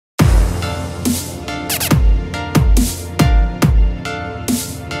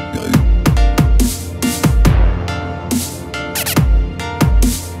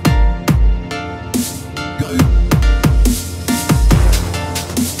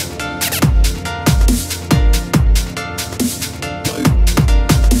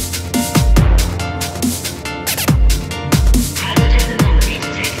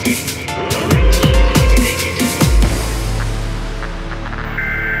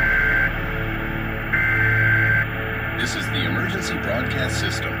broadcast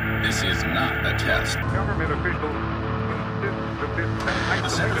system. This is not a test. Government officials insist that this The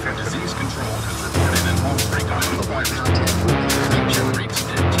Center for Disease Control has reported an outbreak of a virus that generates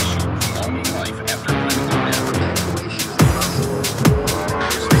dead tissue, prolonging life after clinical death.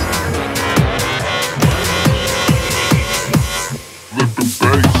 Let the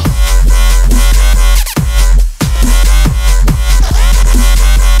bass.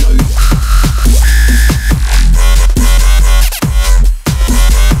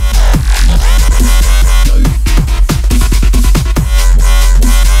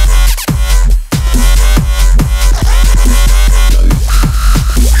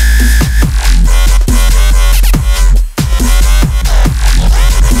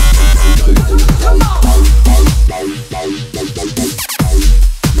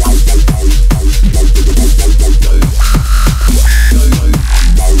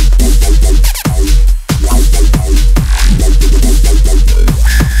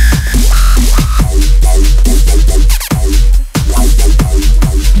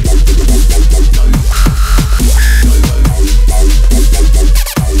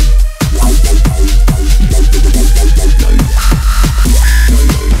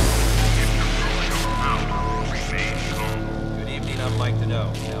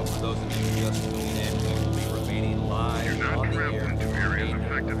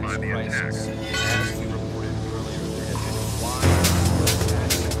 By the attacks.